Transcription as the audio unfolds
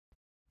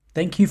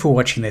Thank you for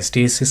watching this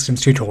DEAR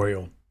Systems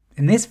tutorial.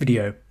 In this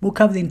video, we'll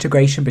cover the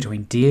integration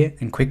between DEAR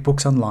and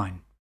QuickBooks Online.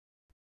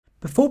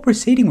 Before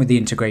proceeding with the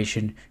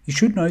integration, you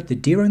should note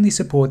that DEAR only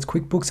supports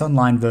QuickBooks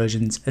Online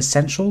versions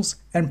Essentials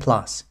and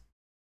Plus.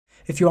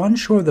 If you're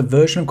unsure of the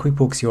version of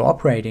QuickBooks you're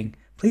operating,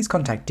 please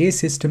contact DEAR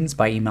Systems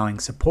by emailing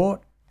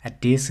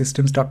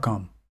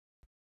support@dearsystems.com.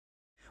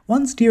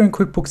 Once DEAR and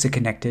QuickBooks are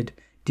connected,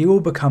 DEAR will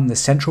become the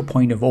central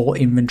point of all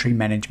inventory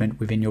management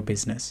within your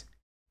business.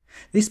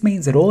 This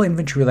means that all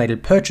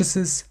inventory-related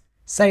purchases,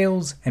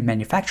 sales, and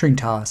manufacturing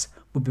tasks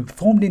will be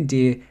performed in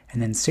DEAR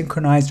and then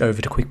synchronized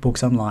over to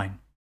QuickBooks Online.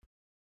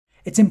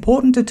 It's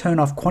important to turn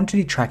off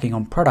quantity tracking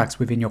on products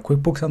within your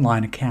QuickBooks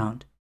Online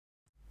account.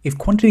 If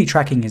quantity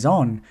tracking is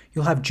on,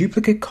 you'll have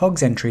duplicate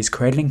COGS entries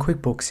created in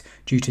QuickBooks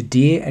due to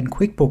DEAR and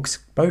QuickBooks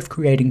both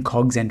creating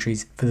COGS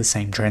entries for the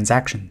same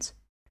transactions.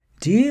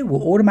 DEAR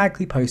will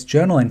automatically post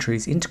journal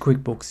entries into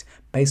QuickBooks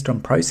based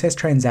on processed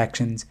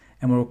transactions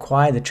and will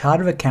require the chart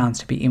of accounts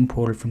to be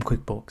imported from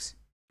QuickBooks.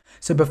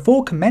 So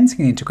before commencing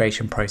the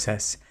integration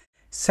process,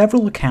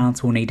 several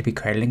accounts will need to be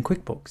created in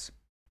QuickBooks.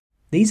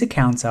 These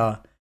accounts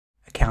are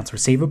accounts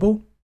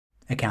receivable,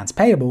 accounts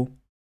payable,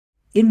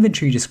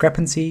 inventory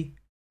discrepancy,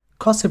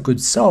 cost of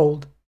goods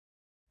sold,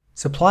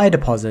 supplier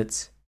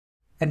deposits,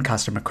 and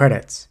customer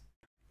credits.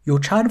 Your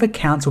chart of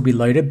accounts will be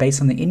loaded based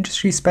on the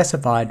industry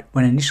specified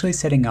when initially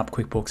setting up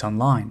QuickBooks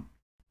Online.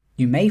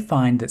 You may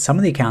find that some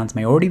of the accounts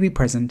may already be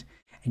present,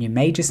 and you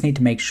may just need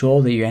to make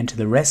sure that you enter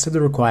the rest of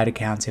the required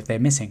accounts if they're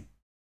missing.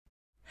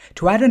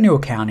 To add a new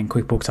account in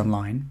QuickBooks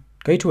Online,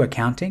 go to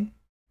Accounting,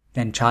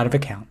 then Chart of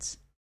Accounts.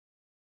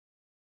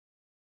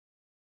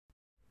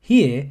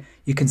 Here,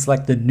 you can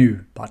select the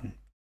New button.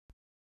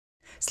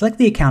 Select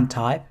the account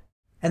type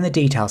and the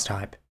details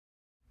type,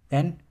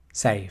 then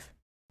Save.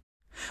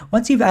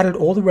 Once you've added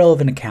all the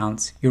relevant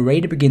accounts, you're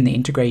ready to begin the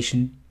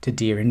integration to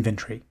DEAR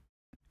inventory.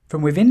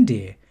 From within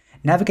DEAR,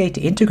 navigate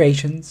to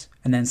Integrations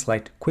and then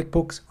select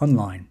QuickBooks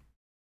Online.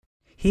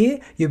 Here,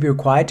 you'll be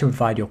required to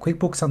provide your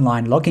QuickBooks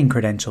Online login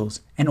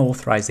credentials and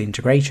authorize the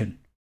integration.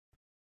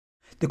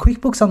 The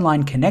QuickBooks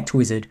Online Connect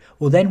wizard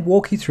will then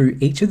walk you through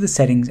each of the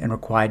settings and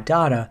required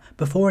data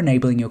before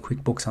enabling your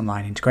QuickBooks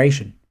Online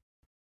integration.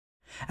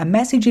 A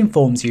message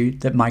informs you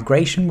that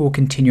migration will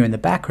continue in the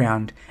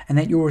background and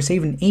that you'll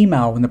receive an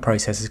email when the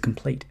process is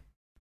complete.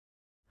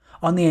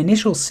 On the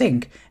initial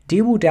sync,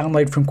 DEAR will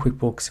download from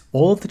QuickBooks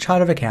all of the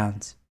chart of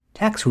accounts,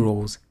 tax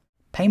rules,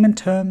 payment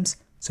terms,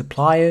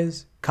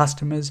 suppliers,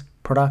 customers,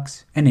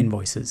 products, and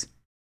invoices.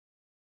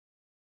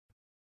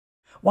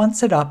 Once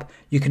set up,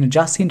 you can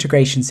adjust the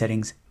integration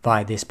settings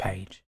via this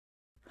page.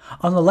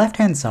 On the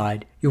left-hand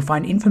side, you'll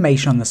find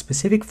information on the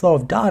specific flow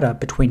of data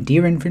between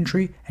DEAR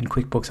inventory and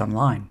QuickBooks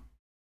Online.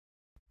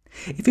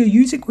 If you're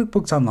using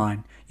QuickBooks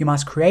Online, you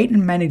must create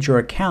and manage your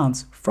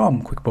accounts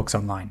from QuickBooks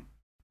Online.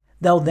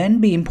 They'll then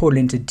be imported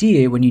into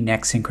DEAR when you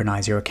next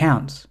synchronize your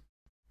accounts.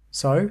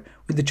 So,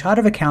 with the chart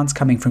of accounts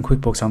coming from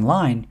QuickBooks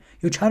Online,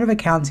 your chart of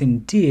accounts in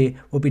DEAR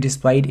will be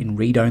displayed in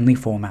read-only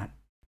format.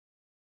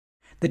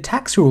 The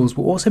tax rules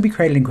will also be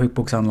created in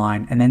QuickBooks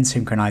Online and then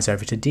synchronized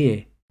over to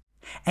DEAR.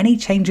 Any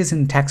changes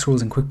in tax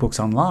rules in QuickBooks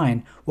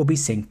Online will be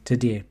synced to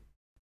DEAR.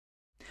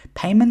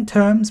 Payment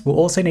terms will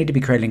also need to be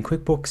created in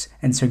QuickBooks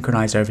and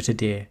synchronized over to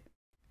DEAR.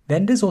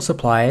 Vendors or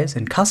suppliers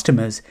and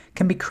customers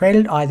can be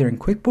created either in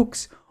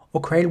QuickBooks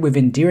or created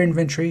within DEAR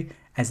inventory,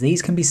 as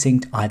these can be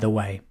synced either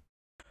way.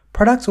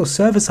 Products or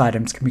service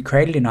items can be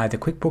created in either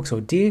QuickBooks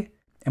or DEAR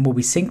and will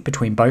be synced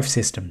between both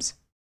systems.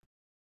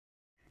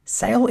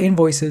 Sale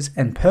invoices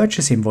and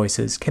purchase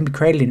invoices can be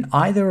created in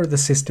either of the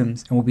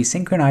systems and will be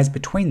synchronized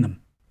between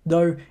them,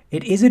 though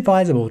it is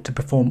advisable to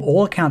perform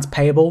all accounts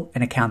payable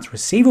and accounts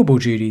receivable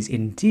duties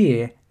in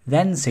DEAR,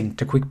 then sync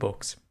to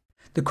QuickBooks.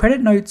 The credit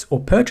notes or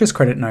purchase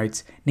credit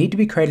notes need to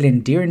be created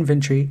in DEAR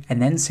inventory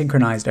and then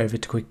synchronized over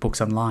to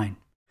QuickBooks Online.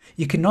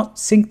 You cannot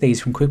sync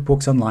these from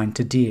QuickBooks Online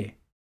to DEAR.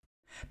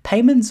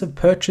 Payments of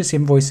purchase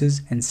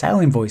invoices and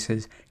sale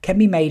invoices can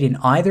be made in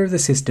either of the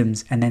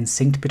systems and then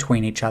synced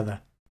between each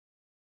other.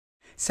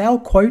 Sale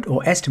quote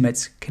or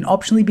estimates can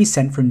optionally be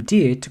sent from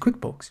DEAR to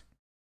QuickBooks.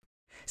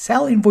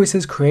 Sale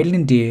invoices created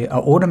in DEAR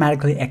are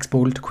automatically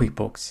exported to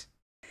QuickBooks.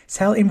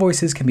 Sale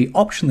invoices can be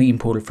optionally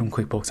imported from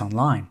QuickBooks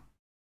Online.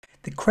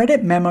 The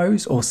credit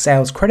memos or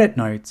sales credit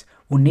notes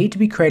will need to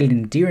be created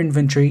in DEAR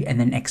inventory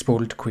and then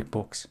exported to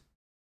QuickBooks.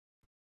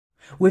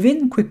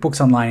 Within QuickBooks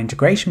Online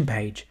integration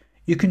page,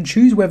 you can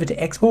choose whether to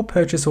export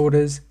purchase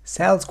orders,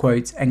 sales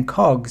quotes, and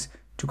COGS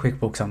to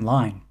QuickBooks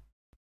Online.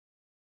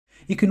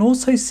 You can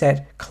also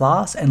set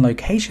class and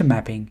location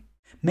mapping,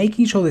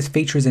 making sure this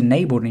feature is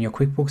enabled in your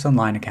QuickBooks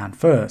Online account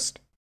first.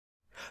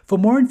 For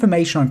more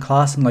information on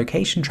class and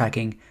location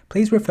tracking,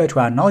 please refer to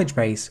our knowledge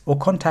base or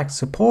contact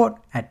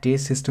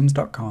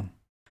support@dearsystems.com.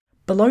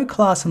 Below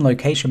class and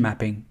location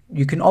mapping,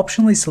 you can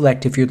optionally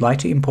select if you'd like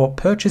to import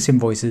purchase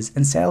invoices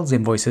and sales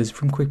invoices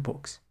from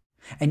QuickBooks,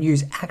 and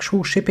use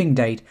actual shipping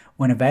date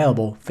when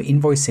available for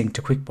invoice sync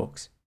to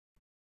QuickBooks.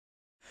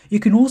 You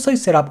can also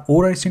set up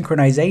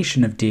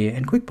auto-synchronization of DEAR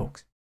and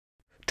QuickBooks.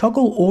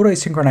 Toggle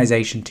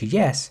auto-synchronization to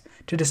yes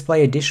to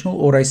display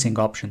additional auto-sync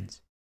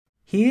options.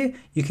 Here,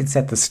 you can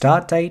set the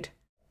start date,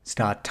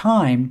 start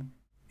time,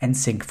 and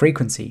sync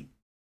frequency.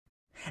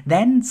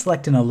 Then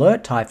select an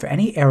alert type for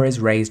any errors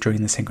raised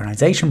during the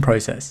synchronization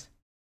process.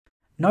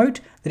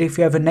 Note that if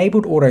you have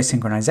enabled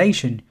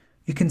auto-synchronization,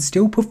 you can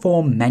still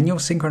perform manual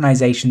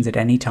synchronizations at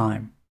any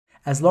time,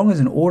 as long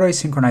as an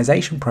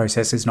auto-synchronization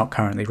process is not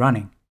currently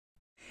running.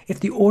 If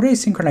the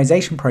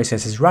auto-synchronization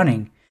process is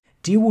running,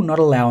 DEAR will not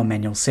allow a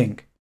manual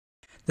sync.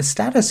 The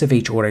status of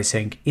each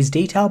auto-sync is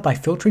detailed by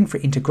filtering for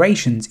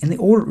integrations in the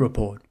audit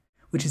report,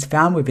 which is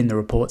found within the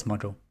Reports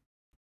module.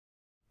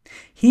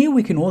 Here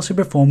we can also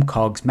perform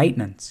COGS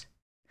maintenance.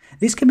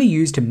 This can be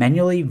used to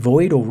manually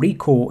void or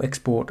recall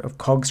export of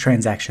COGS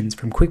transactions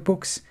from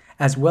QuickBooks,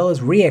 as well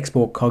as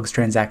re-export COGS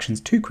transactions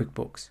to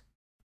QuickBooks.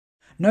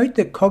 Note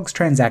that COGS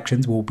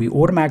transactions will be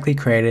automatically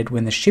created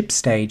when the ship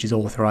stage is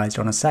authorized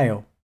on a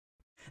sale.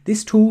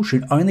 This tool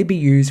should only be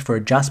used for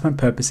adjustment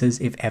purposes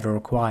if ever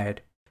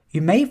required.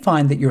 You may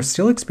find that you're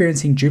still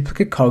experiencing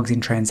duplicate COGS in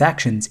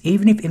transactions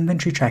even if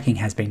inventory tracking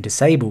has been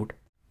disabled.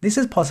 This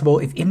is possible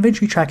if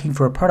inventory tracking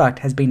for a product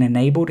has been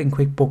enabled in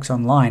QuickBooks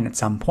Online at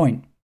some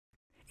point.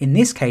 In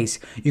this case,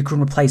 you can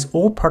replace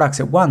all products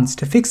at once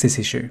to fix this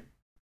issue.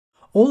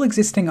 All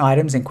existing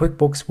items in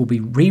QuickBooks will be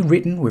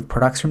rewritten with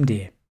products from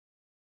DEAR.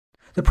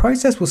 The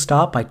process will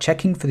start by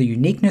checking for the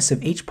uniqueness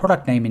of each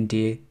product name in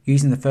DEAR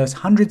using the first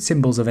 100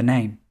 symbols of a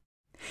name.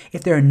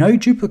 If there are no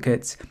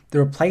duplicates, the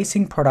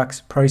replacing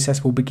products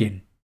process will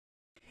begin.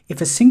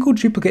 If a single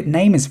duplicate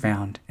name is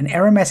found, an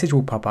error message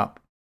will pop up.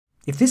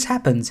 If this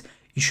happens,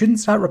 you shouldn't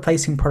start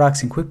replacing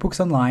products in QuickBooks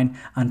Online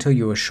until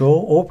you are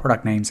sure all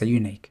product names are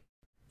unique.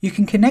 You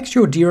can connect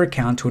your DEAR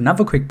account to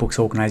another QuickBooks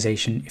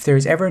organization if there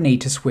is ever a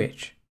need to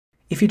switch.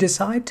 If you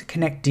decide to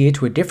connect DEAR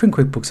to a different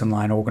QuickBooks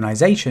Online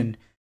organization,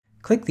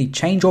 click the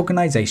Change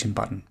Organization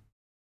button.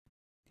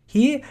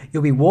 Here,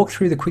 you'll be walked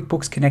through the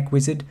QuickBooks Connect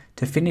wizard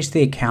to finish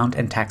the account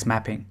and tax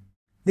mapping.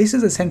 This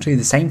is essentially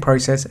the same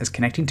process as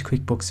connecting to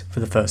QuickBooks for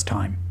the first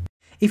time.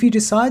 If you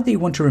decide that you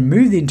want to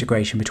remove the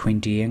integration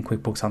between DEAR and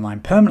QuickBooks Online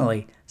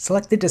permanently,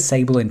 select the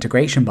Disable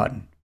Integration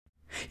button.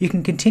 You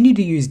can continue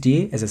to use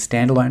DEAR as a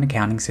standalone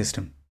accounting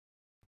system.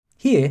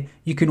 Here,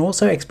 you can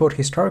also export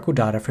historical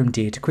data from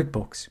DEAR to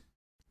QuickBooks.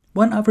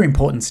 One other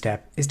important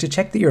step is to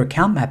check that your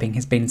account mapping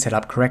has been set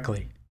up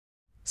correctly.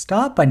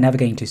 Start by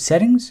navigating to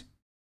Settings,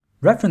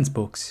 Reference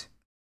Books,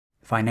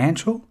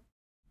 Financial,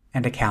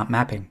 and Account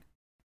Mapping.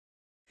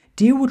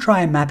 DEAR will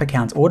try and map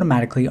accounts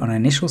automatically on an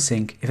initial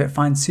sync if it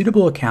finds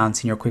suitable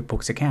accounts in your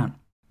QuickBooks account.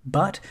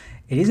 But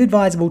it is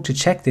advisable to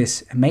check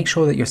this and make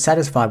sure that you're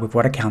satisfied with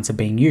what accounts are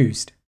being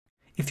used.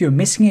 If you're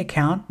missing an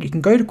account, you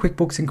can go to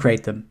QuickBooks and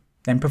create them,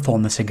 then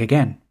perform the sync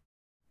again.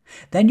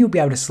 Then you'll be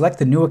able to select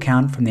the new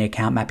account from the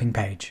account mapping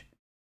page.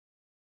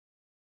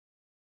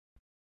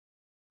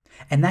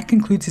 And that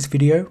concludes this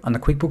video on the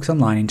QuickBooks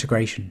Online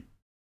integration.